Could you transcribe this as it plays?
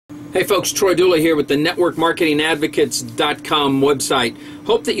Hey folks, Troy Dooley here with the networkmarketingadvocates.com website.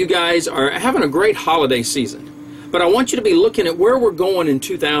 Hope that you guys are having a great holiday season. But I want you to be looking at where we're going in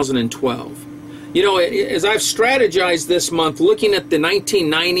 2012. You know, as I've strategized this month, looking at the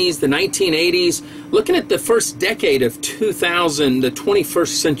 1990s, the 1980s, looking at the first decade of the 21st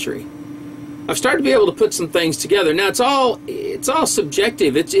century, I've started to be able to put some things together. Now, it's all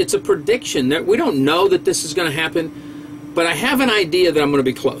subjective. It's a prediction that we don't know that this is going to happen. But I have an idea that I'm going to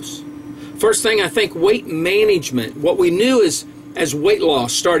be close. First thing, I think weight management, what we knew as weight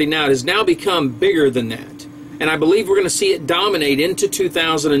loss starting out, has now become bigger than that. And I believe we're going to see it dominate into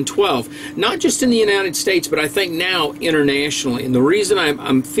 2012. Not just in the United States, but I think now internationally. And the reason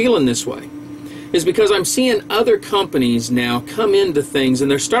I'm feeling this way is because I'm seeing other companies now come into things, and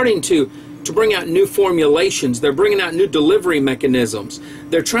they're starting to bring out new formulations. They're bringing out new delivery mechanisms.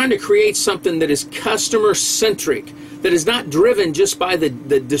 They're trying to create something that is customer-centric, that is not driven just by the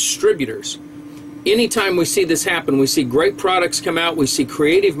distributors. Anytime we see this happen, we see great products come out, we see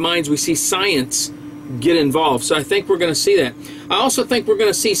creative minds, we see science get involved. So I think we're going to see that. I also think we're going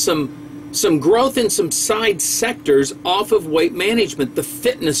to see some growth in some side sectors off of weight management, the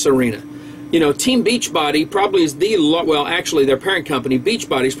fitness arena. You know, Team Beachbody probably is well, actually their parent company,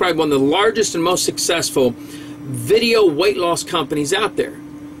 Beachbody, is probably one of the largest and most successful video weight loss companies out there.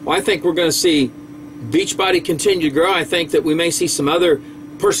 Well, I think we're going to see Beachbody continue to grow. I think that we may see some other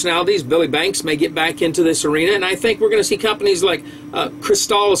personalities. Billy Banks may get back into this arena, and I think we're going to see companies like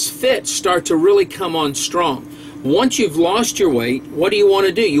Crystallis Fit start to really come on strong. Once you've lost your weight, what do you want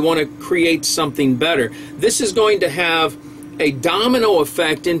to do? You want to create something better. This is going to have a domino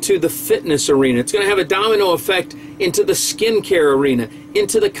effect into the fitness arena. It's going to have a domino effect into the skincare arena,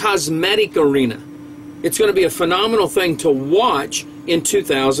 into the cosmetic arena. It's going to be a phenomenal thing to watch in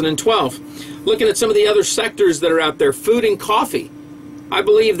 2012. Looking at some of the other sectors that are out there, food and coffee. I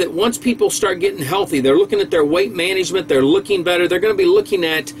believe that once people start getting healthy, they're looking at their weight management, they're looking better, they're going to be looking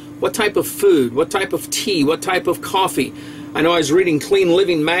at what type of food, what type of tea, what type of coffee. I know I was reading Clean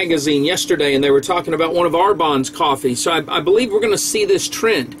Living magazine yesterday, and they were talking about one of Arbonne's coffee. So I believe we're going to see this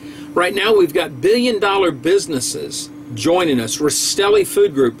trend. Right now we've got billion-dollar businesses joining us. Rastelli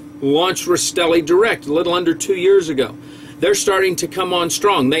Food Group launched Rastelli Direct a little under 2 years ago. They're starting to come on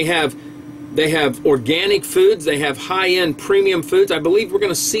strong. They have organic foods. They have high-end premium foods. I believe we're going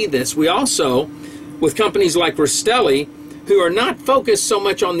to see this. We also, with companies like Rastelli, who are not focused so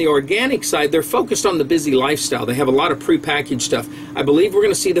much on the organic side, they're focused on the busy lifestyle. They have a lot of prepackaged stuff. I believe we're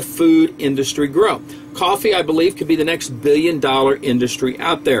going to see the food industry grow. Coffee, I believe, could be the next billion-dollar industry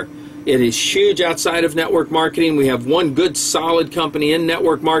out there. It is huge outside of network marketing. We have one good solid company in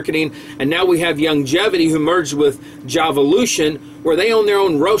network marketing, and now we have Longevity, who merged with Javolution, where they own their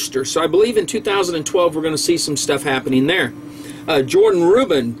own roaster. So I believe in 2012 we're going to see some stuff happening there. Jordan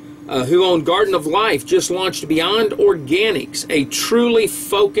Rubin, who owned Garden of Life, just launched Beyond Organics, a truly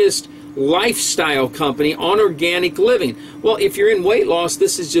focused lifestyle company on organic living. Well, if you're in weight loss,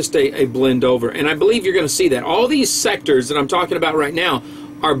 this is just a blend over, and I believe you're going to see that. All these sectors that I'm talking about right now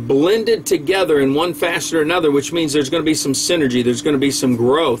are blended together in one facet or another, which means there's going to be some synergy, there's going to be some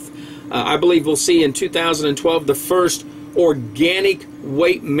growth. I believe we'll see in 2012 the first organic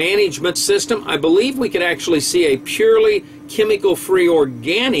weight management system. I believe we could actually see a purely chemical-free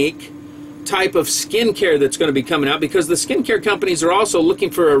organic type of skincare that's going to be coming out, because the skincare companies are also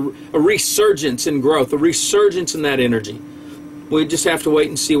looking for a resurgence in growth, a resurgence in that energy. We just have to wait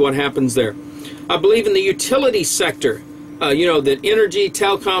and see what happens there. I believe in the utility sector. You know, that energy,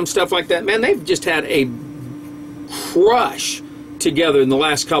 telecom, stuff like that, man, they've just had a crush together in the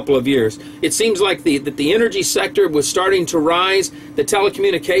last couple of years. It seems like that the energy sector was starting to rise, the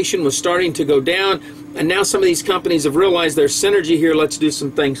telecommunication was starting to go down, and now some of these companies have realized there's synergy here, let's do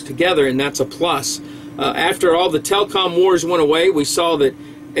some things together, and that's a plus. After all the telecom wars went away, we saw that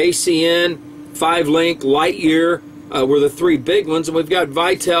ACN, 5Link, Lightyear, were the three big ones, and we've got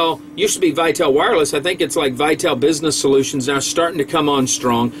Vitel, used to be Vitel Wireless, I think it's like Vitel Business Solutions now, starting to come on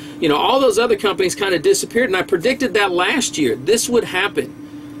strong. You know, all those other companies kind of disappeared, and I predicted that last year. This would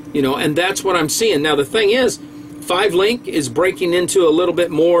happen, you know, and that's what I'm seeing. Now the thing is, 5Link is breaking into a little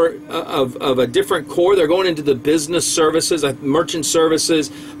bit more of a different core. They're going into the business services, merchant services,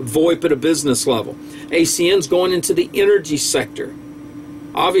 VoIP at a business level. ACN's going into the energy sector.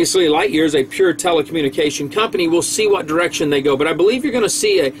 Obviously, Lightyear is a pure telecommunication company. We'll see what direction they go. But I believe you're going to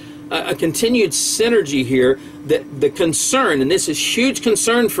see a continued synergy here. That the concern, and this is huge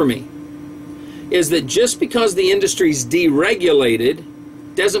concern for me, is that just because the industry's deregulated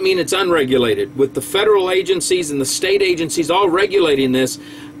doesn't mean it's unregulated. With the federal agencies and the state agencies all regulating this,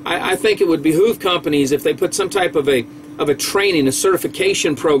 I think it would behoove companies, if they put some type of a of a training, a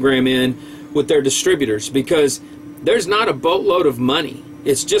certification program in with their distributors, because there's not a boatload of money.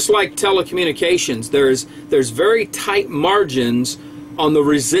 It's just like telecommunications. There's very tight margins on the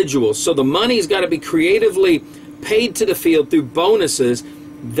residuals. So the money's got to be creatively paid to the field through bonuses.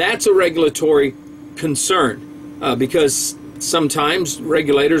 That's a regulatory concern, because sometimes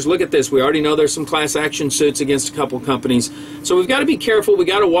regulators look at this. We already know there's some class action suits against a couple companies. So we've got to be careful. We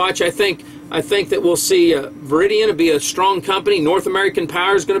got to watch. I think that we'll see Veridian to be a strong company. North American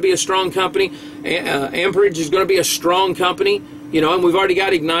Power is going to be a strong company. Amperage is going to be a strong company. You know, and we've already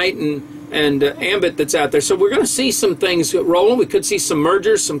got Ignite and Ambit that's out there. So we're going to see some things rolling. We could see some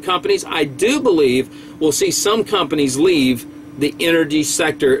mergers, some companies. I do believe we'll see some companies leave the energy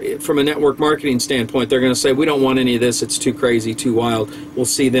sector from a network marketing standpoint. They're going to say, we don't want any of this. It's too crazy, too wild. We'll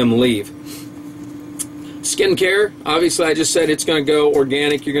see them leave. Skincare, obviously I just said it's going to go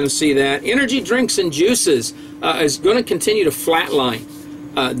organic. You're going to see that. Energy drinks and juices is going to continue to flatline.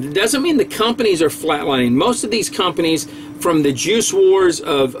 It doesn't mean the companies are flatlining. Most of these companies from the juice wars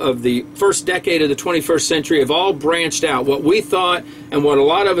of the first decade of the 21st century have all branched out. What we thought and what a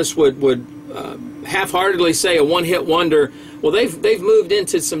lot of us would half-heartedly say a one-hit wonder, well, they've moved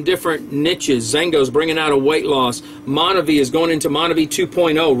into some different niches. Zengo's bringing out a weight loss. Monavie is going into Monavie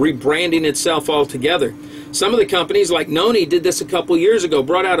 2.0, rebranding itself altogether. Some of the companies like Noni did this a couple years ago,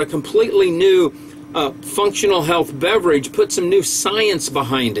 brought out a completely new functional health beverage, put some new science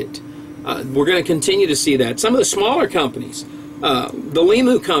behind it. We're going to continue to see that. Some of the smaller companies, the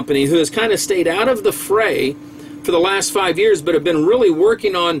Limu company, who has kind of stayed out of the fray for the last 5 years, but have been really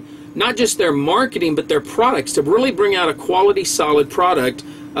working on not just their marketing, but their products to really bring out a quality, solid product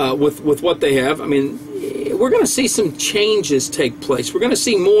with what they have. I mean, we're going to see some changes take place. We're going to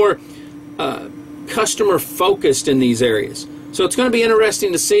see more customer focused in these areas. So it's going to be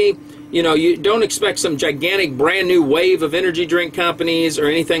interesting to see. You know, you don't expect some gigantic brand new wave of energy drink companies or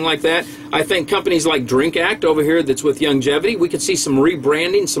anything like that. I think companies like Drink Act over here that's with Longevity, we could see some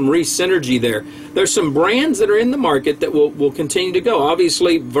rebranding, some re-synergy there. There's some brands that are in the market that will continue to go.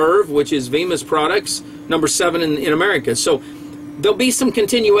 Obviously, Verve, which is Vima's products, number 7 in America. So there'll be some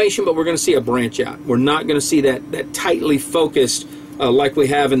continuation, but we're going to see a branch out. We're not going to see that tightly focused like we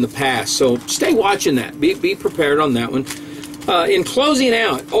have in the past. So stay watching that. Be prepared on that one. In closing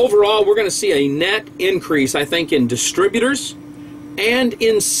out, overall, we're going to see a net increase, I think, in distributors and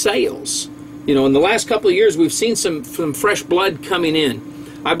in sales. You know, in the last couple of years, we've seen some fresh blood coming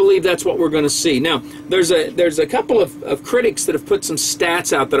in. I believe that's what we're going to see. Now, there's a couple of critics that have put some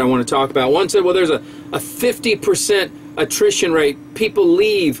stats out that I want to talk about. One said, well, there's a 50% attrition rate. People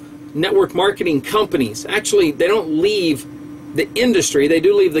leave network marketing companies. Actually, they don't leave the industry. They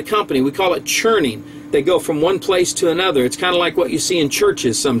do leave the company. We call it churning. They go from one place to another. It's kind of like what you see in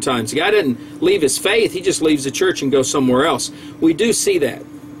churches sometimes. The guy doesn't leave his faith. He just leaves the church and goes somewhere else. We do see that.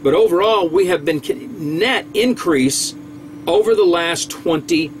 But overall, we have been net increase over the last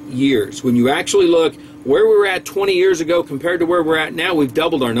 20 years. When you actually look where we were at 20 years ago compared to where we're at now, we've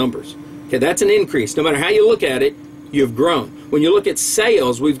doubled our numbers. Okay, that's an increase. No matter how you look at it, you've grown. When you look at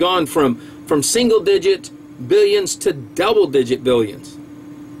sales, we've gone from single-digit billions to double-digit billions.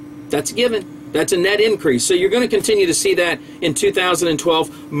 That's a given. That's a net increase. So you're going to continue to see that in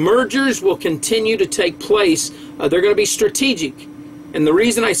 2012. Mergers will continue to take place. They're going to be strategic. And the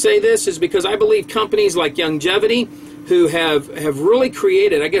reason I say this is because I believe companies like Longevity, who have really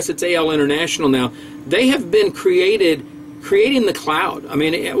created, I guess it's AL International now, they have been creating the cloud. I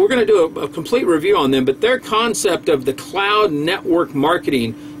mean, we're going to do a complete review on them, but their concept of the cloud network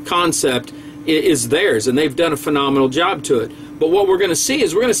marketing concept is theirs, and they've done a phenomenal job to it. But what we're going to see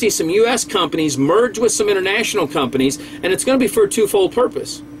is we're going to see some U.S. companies merge with some international companies, and it's going to be for a twofold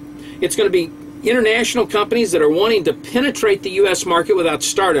purpose. It's going to be international companies that are wanting to penetrate the U.S. market without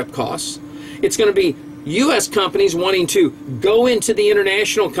startup costs. It's going to be U.S. companies wanting to go into the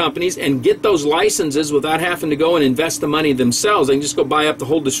international companies and get those licenses without having to go and invest the money themselves. They can just go buy up the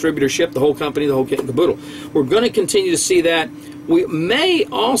whole distributorship, the whole company, the whole kit and caboodle. We're going to continue to see that. We may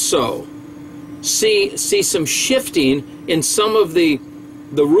also see some shifting in some of the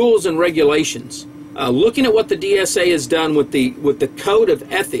rules and regulations. Looking at what the DSA has done with the code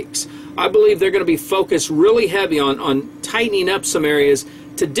of ethics, I believe they're going to be focused really heavy on tightening up some areas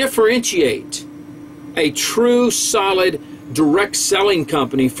to differentiate a true, solid, direct selling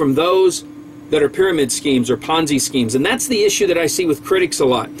company from those that are pyramid schemes or Ponzi schemes. And that's the issue that I see with critics a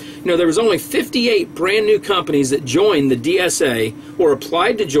lot. You know, there was only 58 brand new companies that joined the DSA or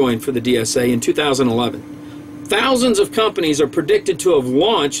applied to join for the DSA in 2011. Thousands of companies are predicted to have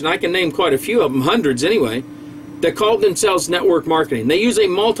launched, and I can name quite a few of them, hundreds anyway, that called themselves network marketing. They use a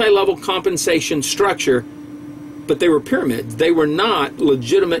multi-level compensation structure, but they were pyramids. They were not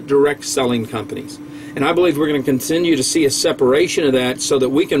legitimate direct selling companies. And I believe we're going to continue to see a separation of that so that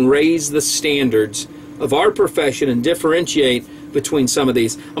we can raise the standards of our profession and differentiate between some of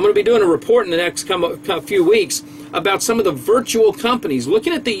these. I'm going to be doing a report in the next few weeks about some of the virtual companies.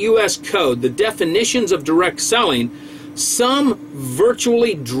 Looking at the U.S. code, the definitions of direct selling, some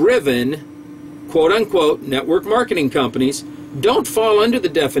virtually driven, quote-unquote, network marketing companies don't fall under the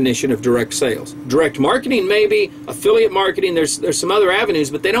definition of direct sales. Direct marketing maybe, affiliate marketing, there's some other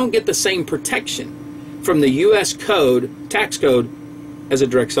avenues, but they don't get the same protection from the U.S. code, tax code, as a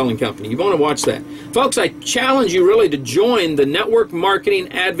direct selling company. You want to watch that. Folks, I challenge you really to join the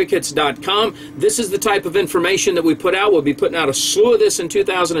networkmarketingadvocates.com. This is the type of information that we put out. We'll be putting out a slew of this in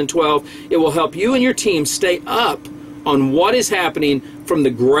 2012. It will help you and your team stay up on what is happening from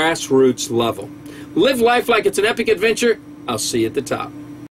the grassroots level. Live life like it's an epic adventure. I'll see you at the top.